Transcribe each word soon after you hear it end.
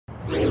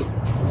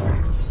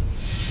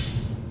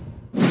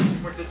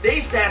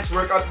today's dance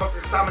workout,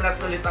 magkasama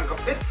natin ulit ang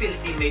ka-FitFil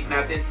teammate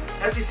natin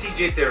na si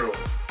CJ Terol.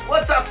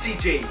 What's up,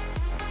 CJ?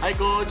 Hi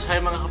Coach!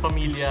 Hi mga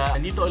kapamilya!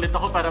 Nandito ulit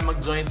ako para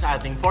mag-join sa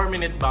ating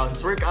 4-minute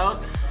bounce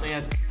workout.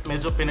 Kaya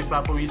medyo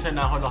pinagpapawisan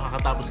na ako,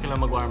 kakatapos ko lang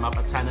mag-warm up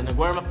at sana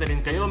nag-warm up na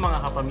rin kayo mga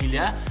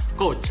kapamilya.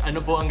 Coach,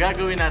 ano po ang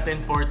gagawin natin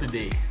for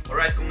today?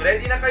 Alright, kung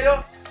ready na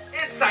kayo,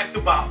 it's time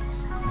to bounce!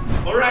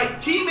 Alright,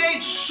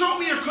 teammates, show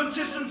me your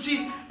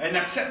consistency and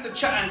accept the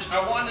challenge. I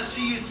want to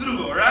see you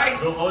through, alright?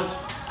 Go, Coach!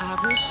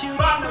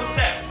 Bottom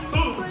set,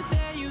 boom,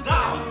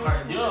 down,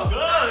 cardio,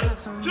 good,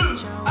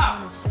 2,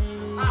 up,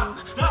 up,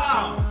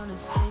 down,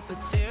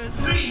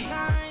 3,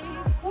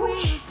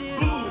 whoosh,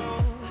 boom,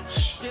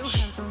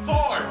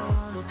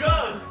 4,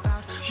 good,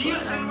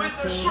 heels in with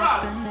the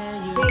shrug,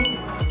 boom,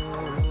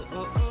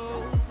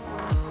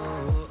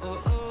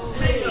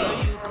 single,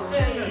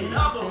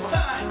 double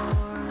time,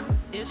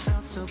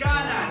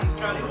 kanan,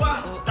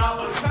 kaliwa,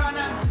 double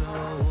kanan,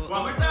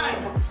 one more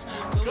time,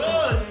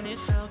 good,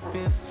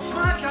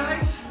 smart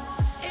guys,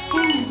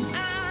 boom,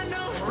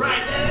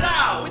 right, let it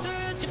out,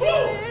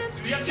 woo,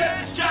 do you accept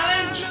this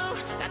challenge?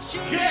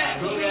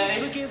 Yes,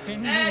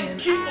 and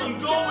keep on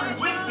going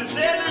with this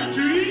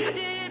energy.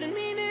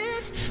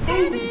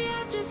 Boom.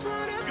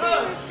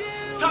 Good.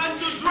 Time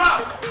to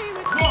drop.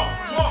 Walk,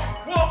 walk,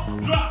 walk,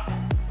 drop.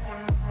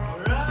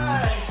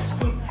 Alright.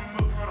 Boom,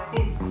 boom,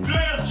 boom.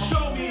 Girls,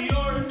 show me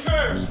your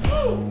curves.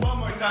 Boom. One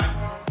more time.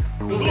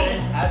 Go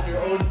guys, add your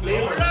own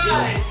flavor.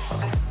 Alright.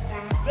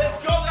 Let's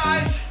go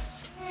guys.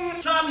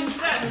 Some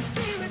set.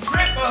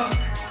 Triple.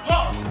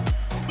 Hop.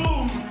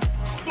 Boom.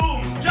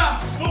 Boom. Jump.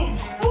 Boom.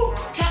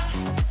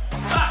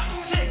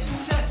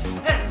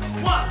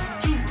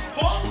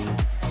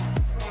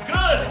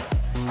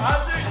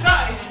 Other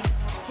side.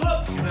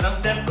 Hook. Ganda ng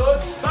step,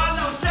 Coach.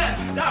 Follow set.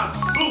 Down.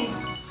 Boom.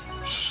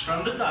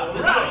 From the top.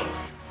 Let's Right. go.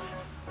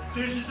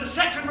 This is the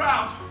second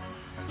round.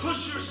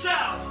 Push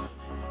yourself.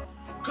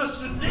 Because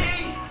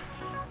today,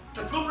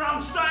 tatlong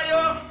rounds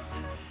tayo.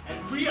 And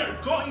we are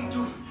going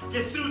to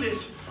get through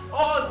this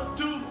all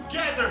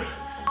together.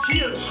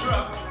 Heel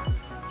shrug.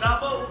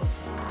 Double.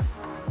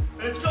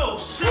 Let's go.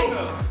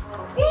 Single.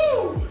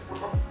 Woo!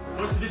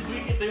 Coach, this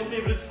week, ito yung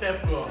favorite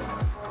step ko.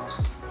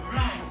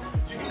 Alright.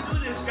 Do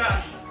this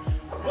guy.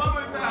 One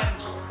more time.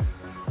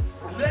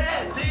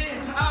 Let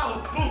it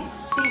out. Boom,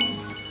 boom.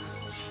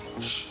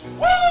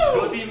 Woo!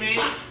 Go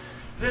teammates.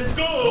 Let's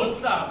go. Don't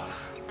stop.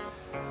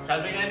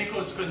 Sabi nga ni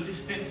Coach,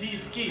 consistency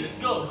is key. Let's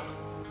go.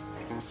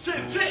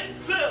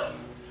 FitFil.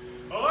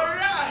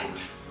 Alright.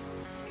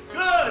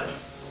 Good.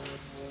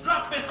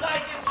 Drop it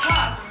like it's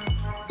hot.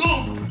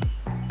 Boom.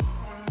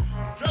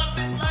 Drop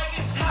it like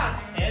it's hot.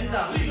 And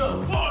down. Let's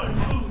go. 4,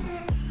 boom.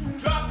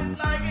 Drop it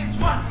like it's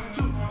 1,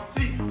 2,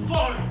 3,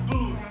 4,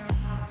 boom.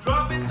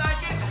 Drop it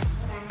like it's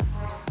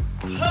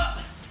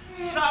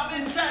stop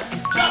and set,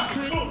 jump,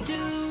 boom.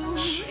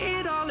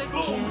 It all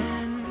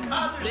again.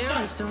 Other There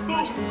side, is so boom.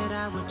 much that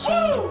I would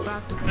change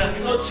about the way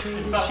you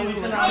treated you.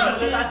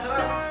 Good. You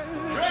deserve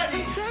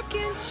Ready. a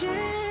second chance.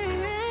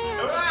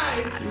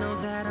 Alright. I know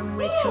that I'm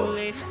way too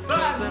late,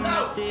 cause I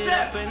messed it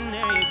up and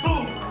there you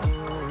go.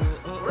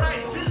 Boom.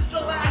 Right, this is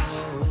the last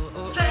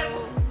set.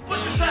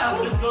 Push yourself.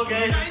 Let's go,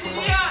 guys.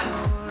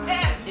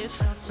 And It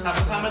felt so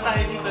Sama-sama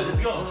tayo dito. Let's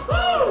go.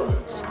 woo!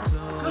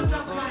 Good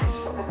job, guys.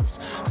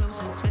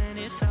 closer than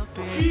it felt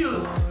before.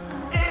 Heel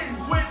in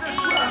with the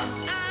shrug.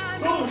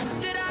 Boom.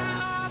 Did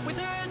I always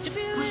hurt your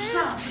Push feelings?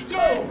 yourself.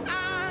 Go.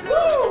 I Woo!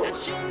 know that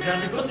you'll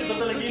Grabe, never Coach. be Ito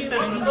talaga yung step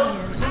forgiven. na to.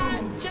 I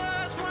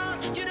just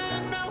want you to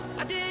know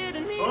I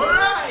didn't mean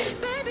Alright. it.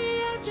 Baby,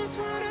 I just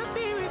wanna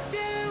be with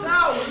you.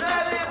 Now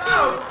let it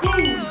out.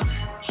 Boom.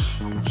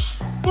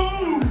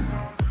 Boom.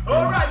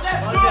 Alright,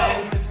 let's Come on, go.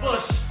 guys. Let's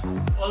push.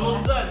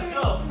 Almost done. Let's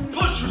go.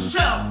 Push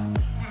yourself.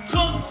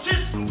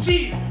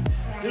 Consistency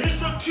is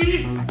the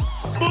key.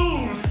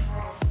 Boom.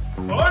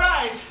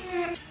 Alright.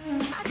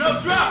 Now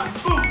drop.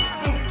 Boom,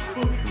 boom,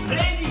 boom.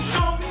 Ladies,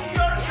 show me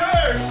your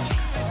curves.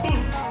 Boom,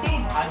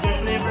 boom. Add your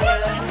flavor,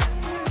 guys.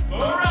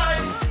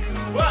 Alright.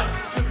 1,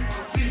 2,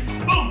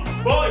 3. Boom.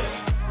 Boys.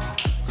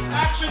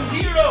 Action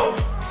hero.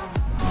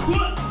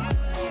 Good.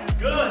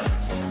 Good.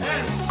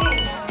 And boom.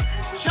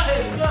 Shut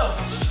Hey, it. let's go.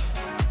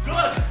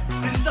 Good.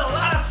 This is the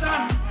last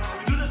time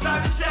we do the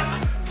side step.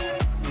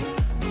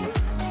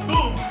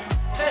 Boom.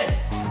 Hey.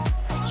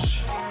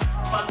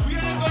 But we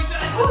are not going to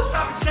end with the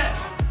side step.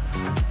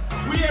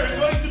 We are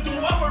going to do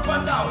one more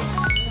one down.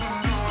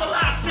 This is the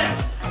last step.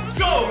 Let's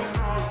go.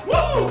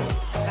 Woo!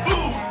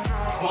 Boom.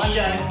 Come on,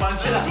 guys.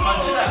 Punch it up.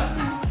 Punch it up.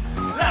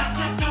 Last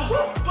step.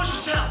 Go. Push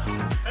yourself.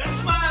 And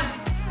smile.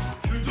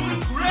 You're doing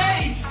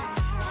great.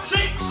 6,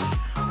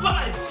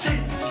 5, 6,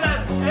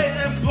 7,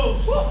 8, and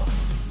pose.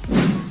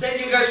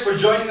 Thank you guys for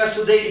joining us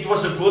today. It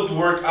was a good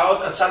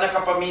workout at sana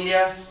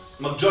kapamilya,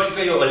 mag-join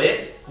kayo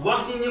ulit.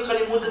 Huwag ninyo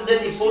kalimutan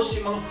din i-post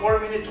yung mga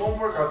 4-minute home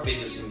workout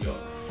videos ninyo.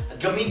 At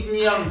gamitin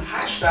niyo ang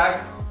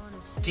hashtag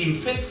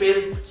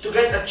TeamFitFil to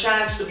get a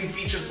chance to be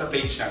featured sa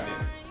page natin.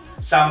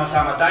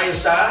 Sama-sama tayo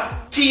sa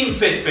Team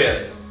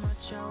FitFil!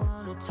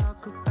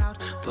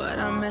 But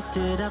I messed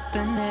it up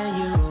and there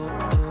you go.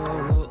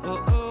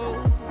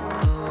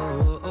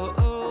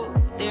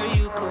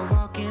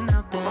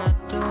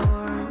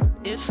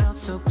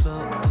 so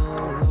close.